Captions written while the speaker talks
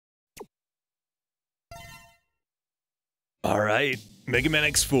Alright, Mega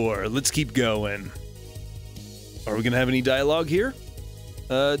Man X4, let's keep going. Are we gonna have any dialogue here?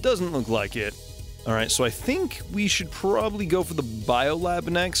 Doesn't look like it. Alright, so I think we should probably go for the Biolab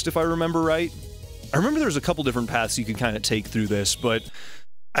next, if I remember right. I remember there's a couple different paths you could kind of take through this, but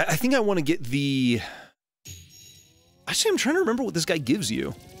I think I want to get the... Actually, I'm trying to remember what this guy gives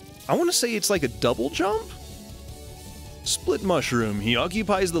you. I want to say it's like a double jump? Split Mushroom. He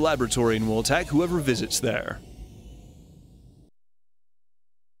occupies the laboratory and will attack whoever visits there.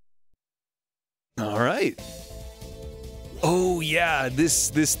 Alright. Oh yeah,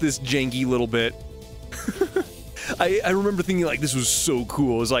 this janky little bit. I remember thinking like this was so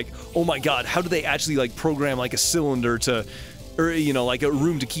cool. It was like, oh my god, how do they actually like program like a cylinder to, or you know, like a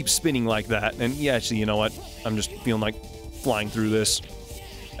room to keep spinning like that? And yeah, actually, you know what? I'm just feeling like flying through this.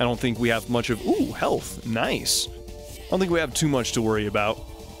 I don't think we have much of, ooh, health, nice. I don't think we have too much to worry about.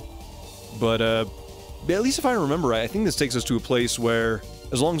 But at least if I remember right, I think this takes us to a place where,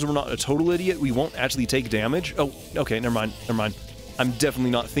 as long as we're not a total idiot, we won't actually take damage. Oh, okay, never mind, never mind. I'm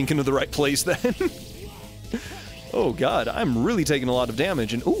definitely not thinking of the right place then. Oh god, I'm really taking a lot of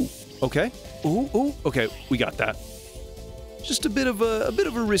damage, and ooh, okay, ooh, okay, we got that. Just a bit of a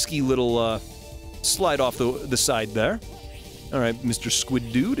risky little slide off the side there. All right, Mr.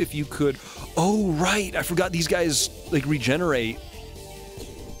 Squid Dude, if you could. Oh right, I forgot these guys like regenerate.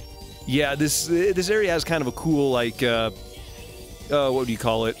 Yeah, this area has kind of a cool like what do you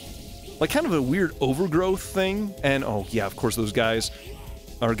call it? Like kind of a weird overgrowth thing, and oh yeah, of course those guys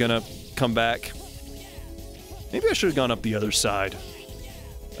are gonna come back. Maybe I should have gone up the other side.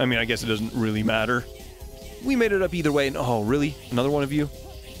 I mean, I guess it doesn't really matter. We made it up either way, and oh, really? Another one of you?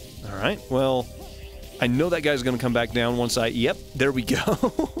 Alright, well, I know that guy's gonna come back down once I... Yep, there we go.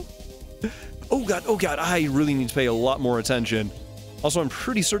 Oh god, I really need to pay a lot more attention. Also, I'm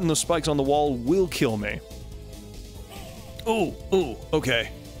pretty certain those spikes on the wall will kill me. Oh,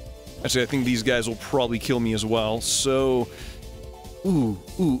 okay. Actually, I think these guys will probably kill me as well, so... Ooh,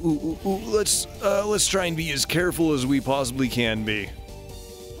 let's try and be as careful as we possibly can be.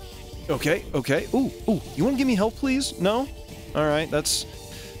 Okay. Ooh, you want to give me help, please? No? Alright, that's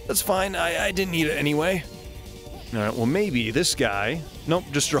fine. I didn't need it anyway. Alright, well maybe this guy... Nope,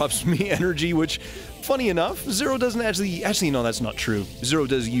 just drops me energy, which, funny enough, Zero doesn't actually, no, that's not true. Zero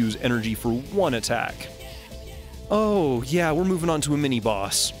does use energy for one attack. Oh, yeah, we're moving on to a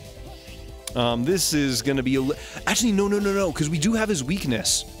mini-boss. This is gonna be actually, no, because we do have his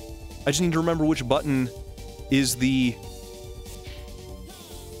weakness. I just need to remember which button is the...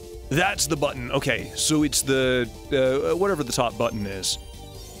 That's the button. Okay, so it's the, whatever the top button is.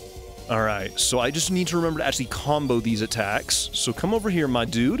 Alright, so I just need to remember to actually combo these attacks. So come over here, my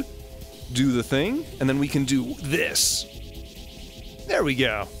dude. Do the thing, and then we can do this. There we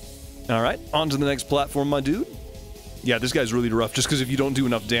go. Alright, on to the next platform, my dude. Yeah, this guy's really rough, just because if you don't do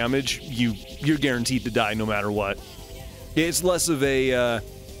enough damage, you're guaranteed to die no matter what. It's less of a,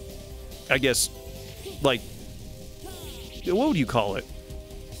 I guess, like, what would you call it?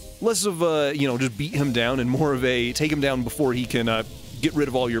 Less of a, you know, just beat him down, and more of a take him down before he can, get rid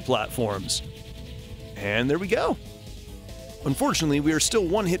of all your platforms. And there we go. Unfortunately, we are still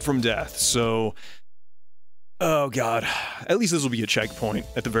one hit from death, so... Oh god. At least this will be a checkpoint,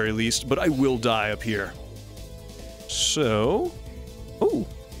 at the very least, but I will die up here. So... Oh!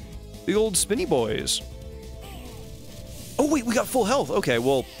 The old spinny boys. Oh wait, we got full health! Okay,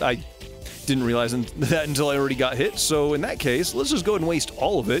 well, I didn't realize that until I already got hit, so in that case, let's just go ahead and waste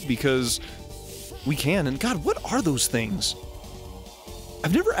all of it, because we can, and god, what are those things?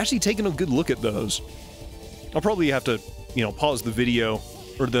 I've never actually taken a good look at those. I'll probably have to, you know, pause the video,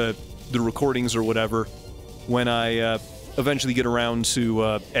 or the recordings or whatever, when I eventually get around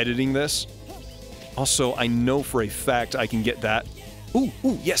to editing this. Also, I know for a fact I can get that. Ooh,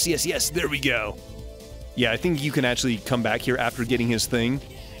 yes, there we go. Yeah, I think you can actually come back here after getting his thing.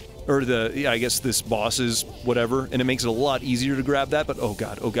 Or I guess this boss's whatever, and it makes it a lot easier to grab that, but oh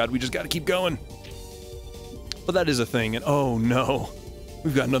god, we just gotta keep going. But that is a thing, and oh no,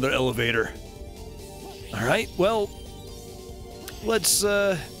 we've got another elevator. Alright, well, let's,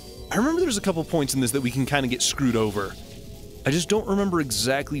 I remember there's a couple points in this that we can kind of get screwed over. I just don't remember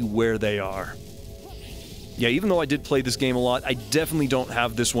exactly where they are. Yeah, even though I did play this game a lot, I definitely don't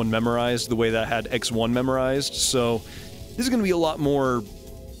have this one memorized the way that I had X1 memorized, so this is going to be a lot more,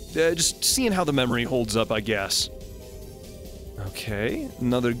 just seeing how the memory holds up, I guess. Okay,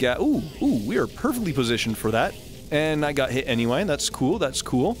 another guy. Ooh, we are perfectly positioned for that. And I got hit anyway, that's cool,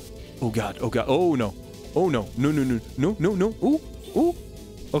 Oh god, oh no. No. Ooh.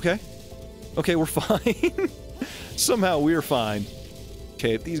 Okay, we're fine. Somehow we're fine.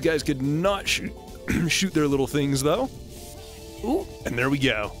 Okay, if these guys could not shoot their little things, though. Ooh, and there we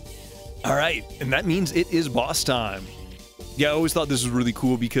go. All right, and that means it is boss time. Yeah, I always thought this was really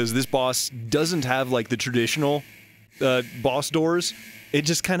cool because this boss doesn't have like the traditional boss doors. It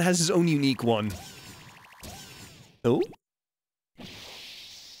just kind of has his own unique one. Oh.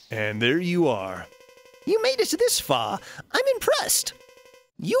 And there you are. You made it this far. I'm impressed.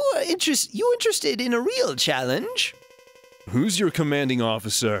 You interested in a real challenge? Who's your commanding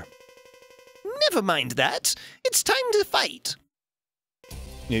officer? Never mind that. It's time to fight.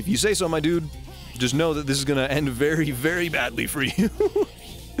 If you say so, my dude, just know that this is gonna end very, very badly for you.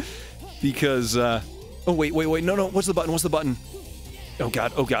 Because, oh, wait, no, what's the button, Oh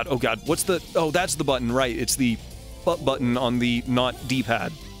god, oh, that's the button, right, it's the butt button on the not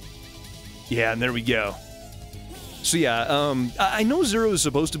D-pad. Yeah, and there we go. So yeah, I know Zero is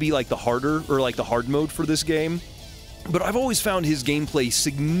supposed to be like the harder, or like the hard mode for this game, but I've always found his gameplay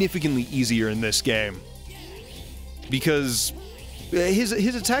significantly easier in this game. Because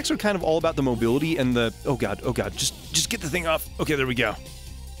his attacks are kind of all about the mobility and the... Oh god, just get the thing off. Okay, there we go.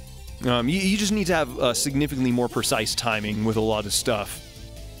 You just need to have significantly more precise timing with a lot of stuff.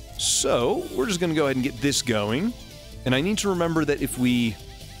 So, we're just gonna go ahead and get this going. And I need to remember that if we...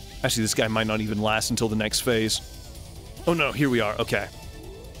 Actually, this guy might not even last until the next phase. Oh no, here we are, okay.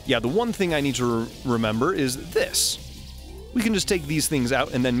 Yeah, the one thing I need to remember is this. We can just take these things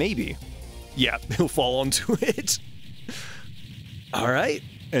out and then maybe... Yeah, he'll fall onto it. Alright,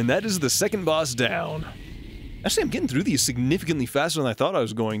 and that is the second boss down. Actually, I'm getting through these significantly faster than I thought I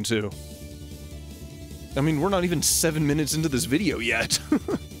was going to. I mean, we're not even 7 minutes into this video yet.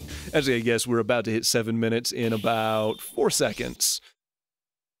 Actually, I guess we're about to hit 7 minutes in about 4 seconds.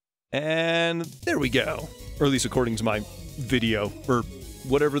 And there we go. Or at least according to my video, or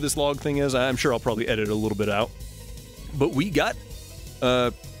whatever this log thing is. I'm sure I'll probably edit a little bit out. But we got,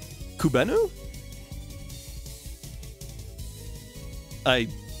 Kubenu? I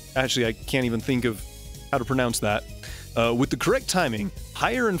can't even think of how to pronounce that. With the correct timing,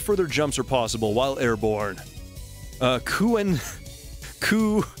 higher and further jumps are possible while airborne. Kuenzon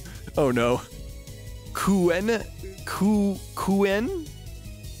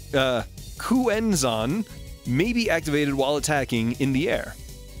may be activated while attacking in the air.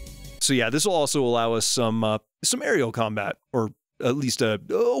 So yeah, this will also allow us some aerial combat, or at least a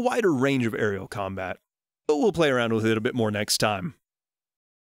wider range of aerial combat. But we'll play around with it a bit more next time.